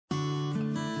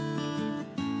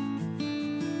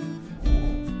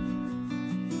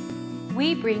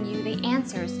we bring you the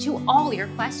answers to all your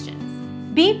questions.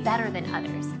 Be better than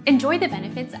others. Enjoy the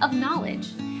benefits of knowledge.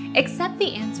 Accept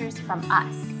the answers from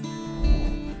us.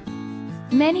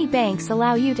 Many banks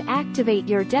allow you to activate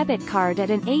your debit card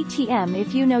at an ATM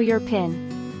if you know your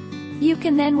PIN. You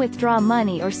can then withdraw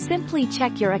money or simply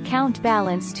check your account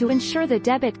balance to ensure the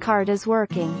debit card is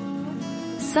working.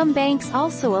 Some banks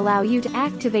also allow you to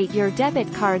activate your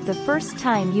debit card the first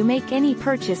time you make any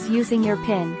purchase using your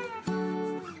PIN.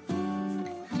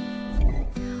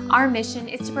 Our mission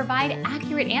is to provide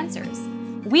accurate answers.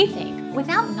 We think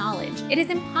without knowledge, it is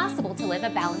impossible to live a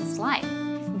balanced life.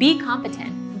 Be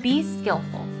competent, be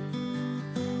skillful.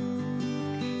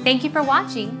 Thank you for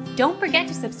watching. Don't forget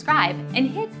to subscribe and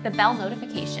hit the bell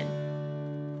notification.